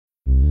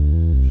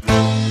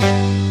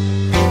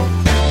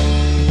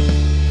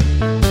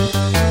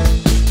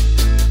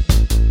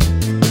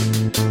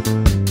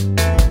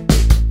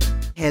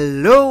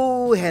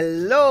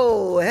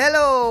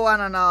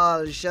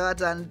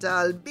short and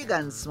tall, big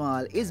and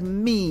small, is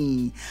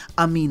me,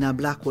 Amina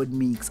Blackwood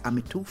Meeks, and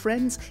my two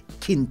friends,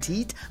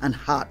 Kinteet and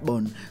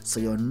Heartbun. So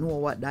you know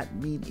what that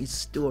means is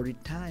story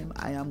time.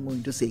 I am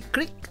going to say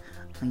click,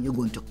 and you're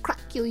going to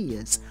crack your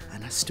ears,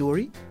 and a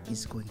story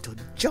is going to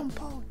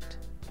jump out.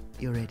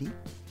 You ready?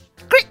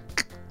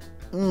 Click!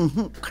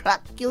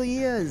 Crack your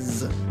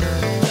ears.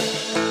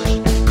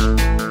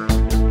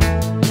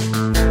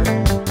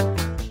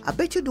 I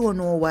bet you don't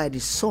know why the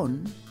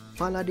sun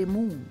follow the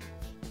moon.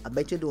 I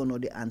bet you don't know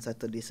the answer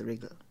to this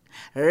riddle.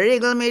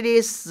 Wriggle me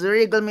this,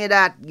 wriggle me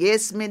that,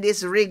 guess me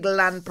this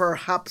riddle and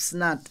perhaps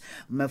not.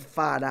 My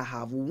father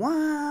have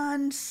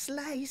one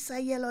slice of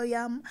yellow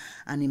yam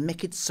and he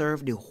make it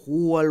serve the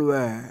whole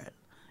world.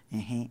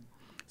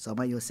 Some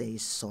of you say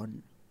it's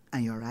sun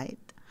and you're right.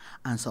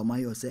 And some of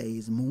you say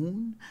it's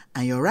moon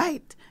and you're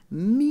right.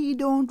 Me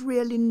don't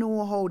really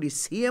know how the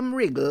same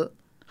riddle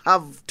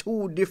have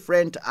two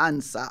different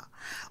answers.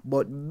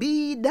 But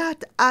be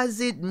that as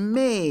it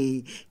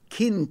may,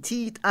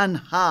 Kinteet and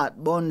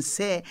Heartbun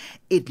say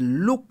it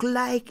look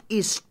like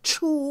it's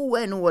true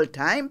when old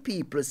time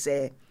people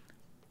say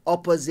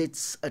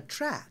opposites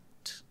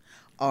attract.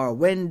 Or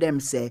when them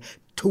say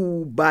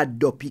two bad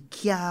dopey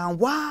can't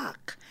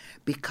walk.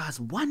 Because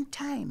one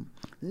time,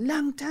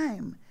 long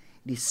time,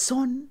 the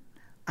sun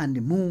and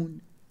the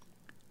moon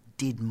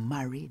did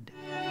married.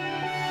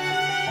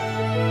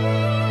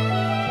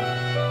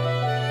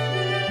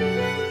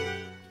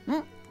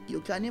 You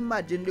can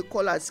imagine the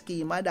color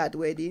scheme of that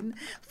wedding.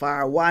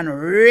 For one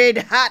red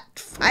hot,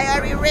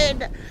 fiery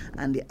red,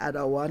 and the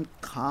other one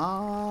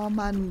calm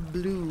and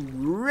blue,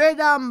 red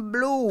and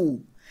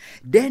blue.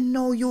 Then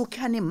now you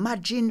can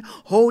imagine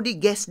how the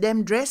guests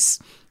them dress.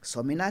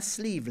 Some in a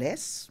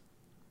sleeveless,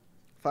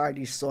 for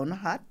the sun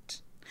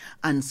hot,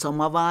 and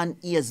some of an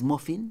ears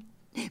muffin,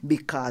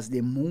 because the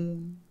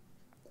moon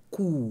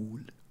cool.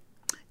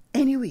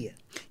 Anyway,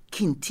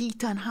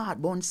 Kinteet and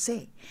Heartbun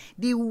say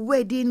the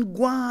wedding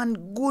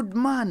gone good,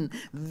 man,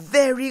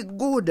 very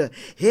good.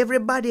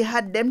 Everybody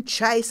had them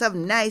choice of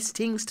nice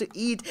things to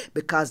eat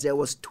because there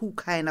was two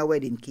kind of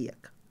wedding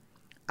cake.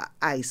 A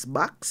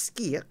icebox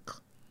cake,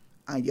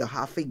 and you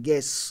have to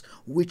guess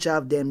which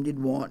of them did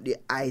want the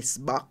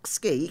icebox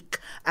cake,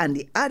 and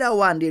the other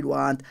one did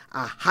want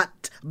a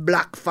hot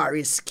black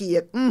forest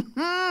cake.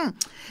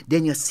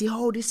 Then you see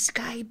how the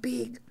sky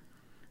big.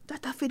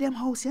 That a for them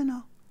house, you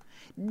know.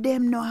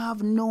 Them no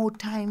have no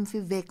time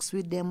for vex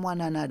with them one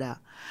another.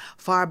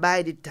 For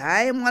by the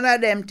time one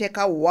of them take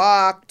a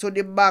walk to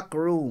the back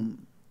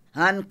room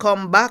and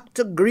come back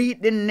to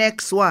greet the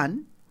next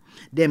one,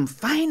 them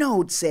find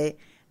out say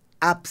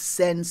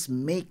absence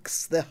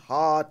makes the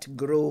heart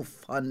grow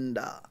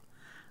fonder.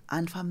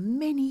 And for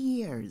many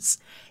years,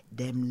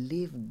 them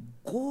live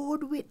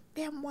good with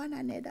them one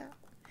another.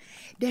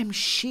 Them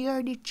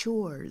share the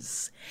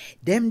chores.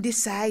 Them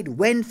decide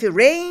when for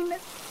rain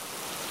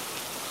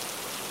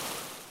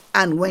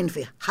and when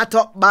we hot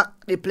up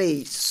back the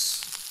place.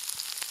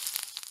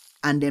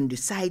 And them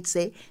decide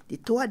say the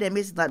two of them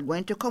is not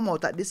going to come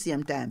out at the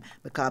same time,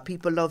 because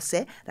people love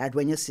say that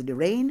when you see the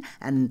rain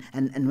and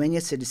when you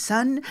see the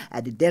sun,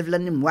 the devil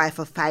and him wife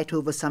will fight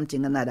over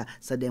something another.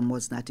 So them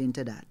was not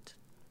into that.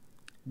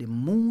 The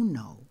moon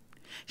now,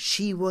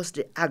 she was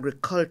the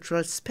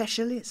agricultural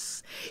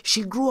specialist.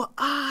 She grew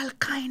all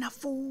kind of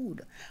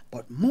food,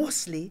 but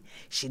mostly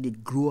she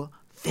did grow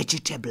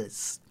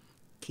vegetables.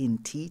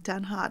 Kinteet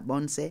and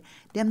Heartbun say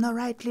them not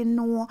rightly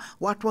know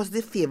what was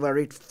the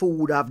favorite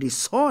food of the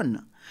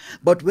sun.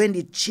 But when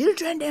the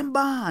children them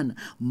born,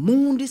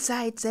 Moon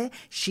decides say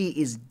she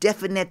is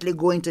definitely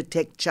going to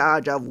take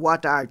charge of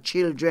what our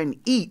children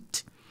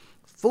eat.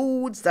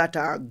 Foods that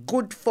are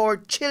good for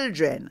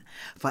children.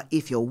 For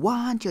if you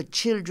want your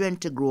children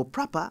to grow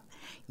proper,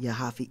 you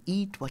have to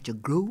eat what you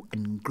grow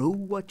and grow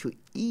what you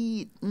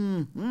eat.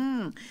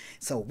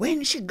 So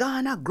when she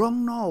gonna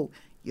grung now,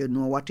 you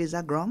know what is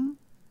a grung?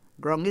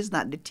 Grung is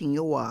not the thing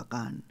you walk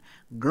on.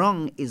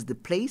 Grung is the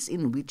place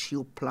in which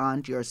you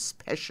plant your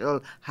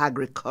special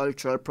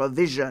agricultural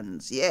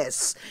provisions.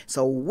 Yes.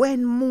 So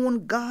when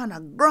Moon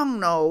gonna grung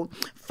now,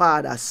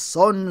 father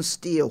son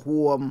stay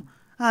home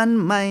and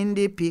mind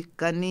the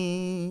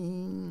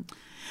pickaninny.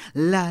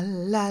 La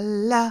la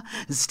la,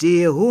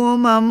 stay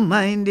home and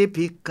mind the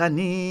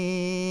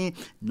pickaninny.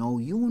 Now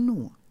you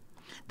know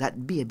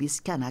that babies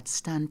cannot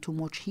stand too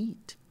much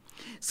heat.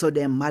 So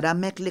their mother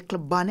make little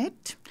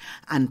bonnet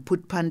and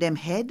put upon them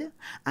head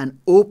and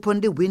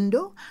open the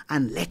window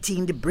and let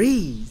in the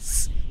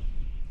breeze.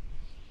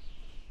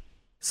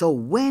 So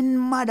when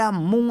Mother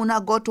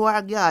Moona go to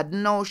her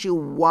garden, now she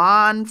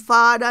warn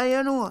father,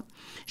 you know.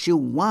 She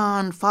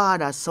warn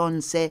father,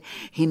 son say,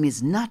 him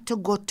is not to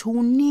go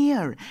too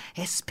near,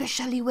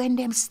 especially when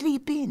them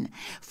sleeping.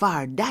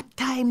 For that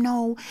time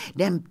now,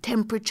 them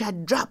temperature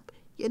drop.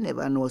 You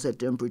never know the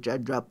temperature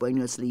drop when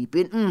you're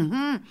sleeping.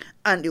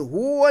 And the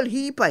whole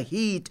heap of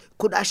heat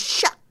could have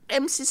shocked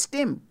them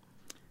system.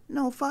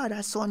 Now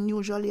father son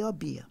usually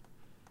obey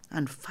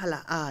and follow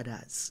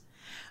orders.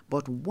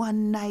 But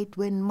one night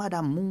when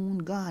Mother Moon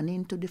gone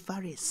into the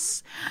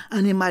forest,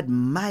 and him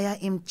admire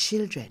him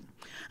children,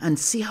 and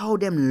see how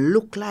them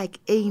look like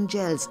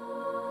angels,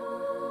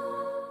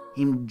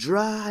 him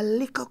draw a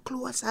little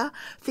closer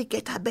to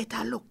get a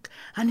better look.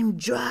 And him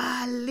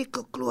draw a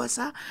little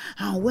closer,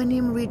 and when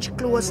him reach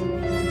close,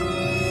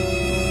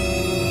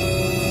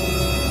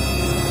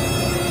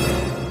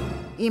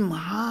 him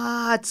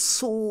heart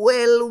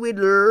swell with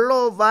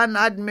love and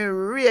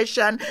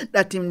admiration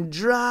that him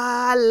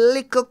draw a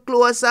little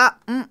closer,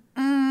 and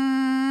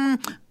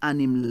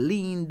him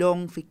lean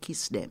down for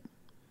kiss them.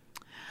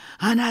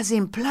 And as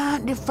him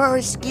plant the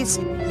first kiss,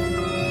 him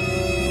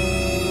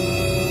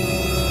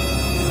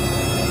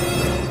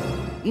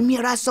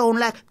hear a sound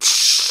like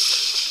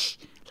tsh,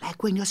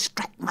 like when you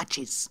strike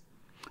matches.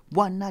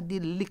 One of the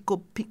little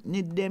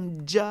picnic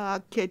them jaw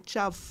catch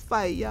a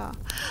fire,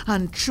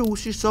 and true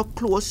she so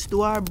close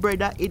to her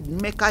brother it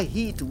make a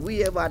heat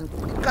wave and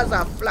quick as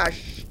a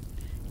flash.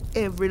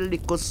 Every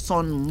little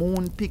sun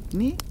moon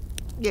picnic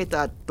get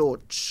a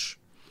touch.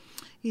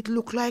 It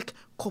look like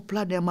couple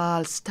of them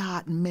all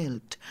start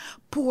melt.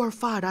 Poor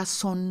father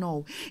son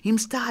now, him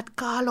start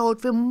call out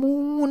for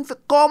moon for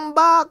come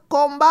back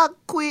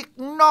quick,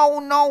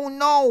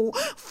 no,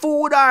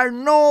 food or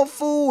no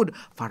food,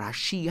 for as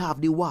she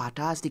have the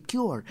water as the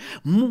cure.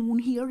 Moon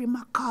hear him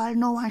a call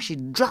now, and she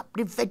drop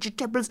the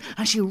vegetables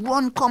and she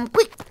run come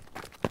quick.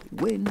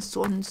 When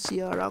son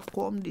Sierra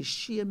come, the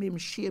shame him,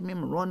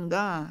 run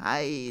gone,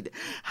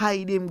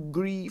 hide him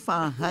grief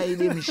and hide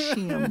him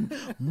shame.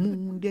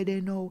 Moon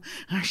dead now,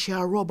 and she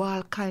rub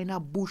all kind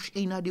of bush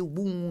in the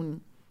wound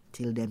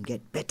till them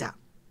get better.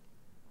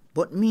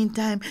 But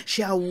meantime,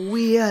 she a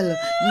wail,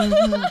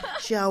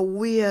 she a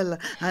wail,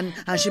 and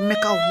she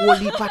make a whole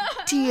heap of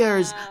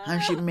tears,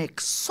 and she make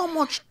so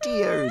much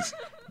tears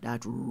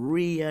that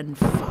rain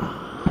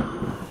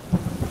fall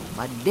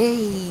for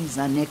days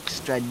and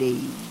extra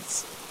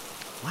days.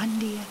 One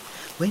day,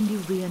 when the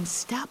rain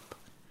stop,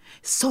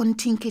 son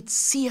think it's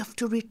safe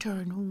to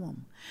return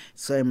home.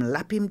 So him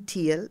lap him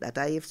tail, that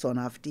I have son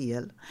have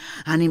tail,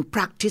 and him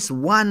practice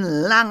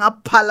one long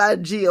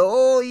apology.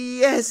 Oh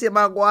yes, him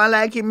a go on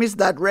like he missed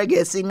that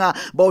reggae singer,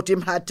 but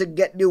him had to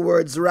get the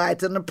words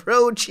right and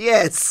approach,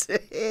 yes.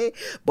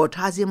 But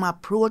as him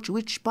approach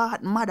which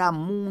part Mother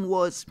Moon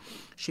was,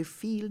 she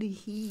feel the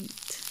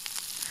heat,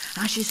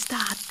 and she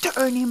start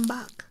turning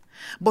back.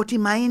 But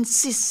him I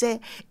insist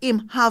say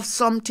him have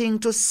something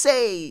to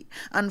say,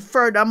 and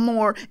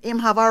furthermore him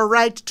have a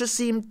right to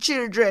see him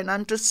children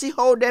and to see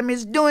how them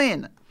is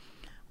doing.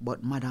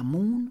 But Mother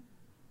Moon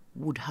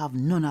would have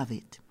none of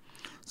it.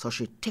 So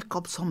she take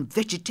up some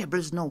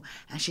vegetables now,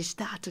 and she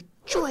start to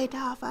chew it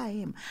off of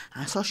him.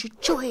 And so she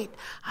chew it.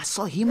 I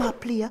saw him a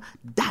play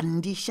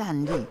dandy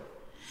shandy.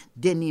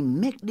 Then he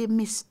make the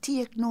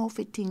mistake now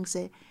for things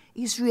say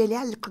it's really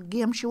a little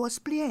game she was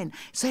playing.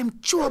 So him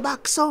chew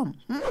back some.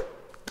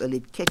 Well,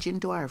 it catch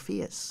into her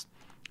face.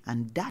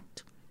 And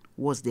that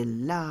was the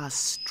last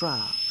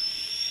straw.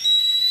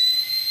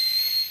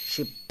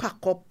 She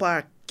pack up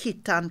her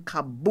kit and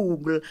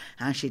caboodle,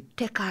 and she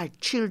take her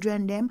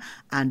children them,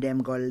 and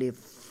them go live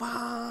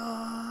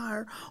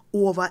far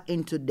over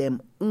into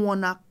them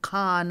own a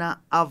corner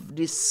of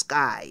the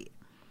sky.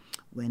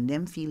 When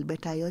them feel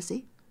better, you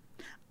see,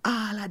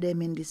 all of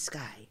them in the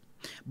sky.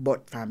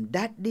 But from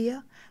that day,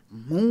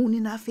 moon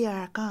in a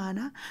fair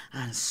corner,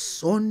 and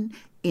sun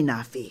in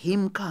a for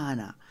him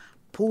corner.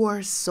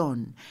 Poor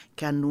son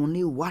can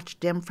only watch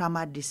them from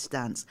a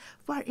distance,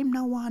 for him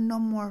no want no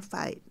more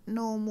fight,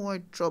 no more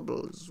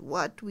troubles.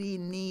 What we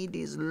need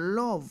is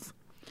love.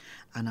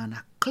 And on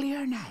a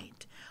clear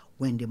night,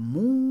 when the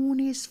moon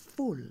is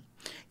full,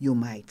 you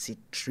might see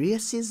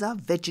traces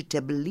of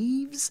vegetable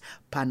leaves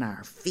upon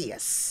her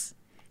face.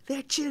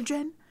 Their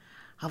children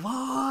have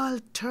all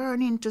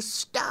turned into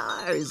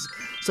stars,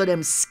 so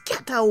them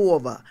scatter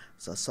over.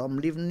 So some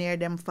live near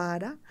them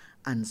father,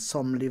 and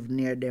some live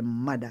near them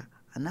mother.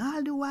 And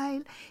all the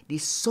while, the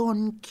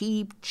sun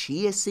keep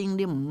chasing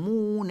the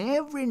moon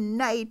every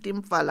night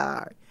him follow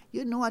her.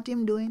 You know what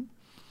him doing?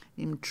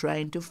 Him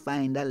trying to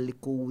find a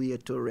little way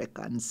to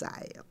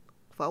reconcile.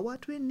 For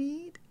what we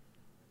need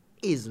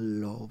is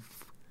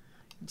love.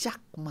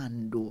 Jack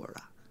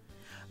Mandora.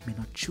 Me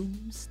no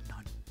choose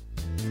none.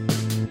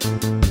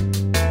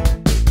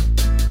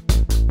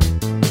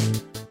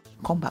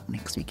 Come back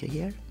next week, you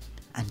hear?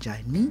 And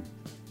join me,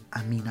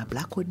 Amina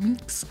Blackwood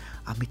Meeks,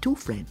 and my two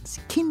friends,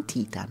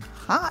 Kinteet and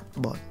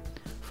Heartbun,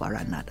 for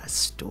another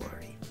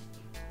story.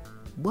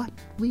 What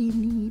we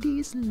need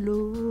is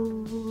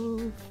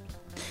love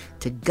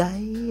to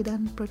guide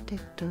and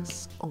protect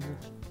us all.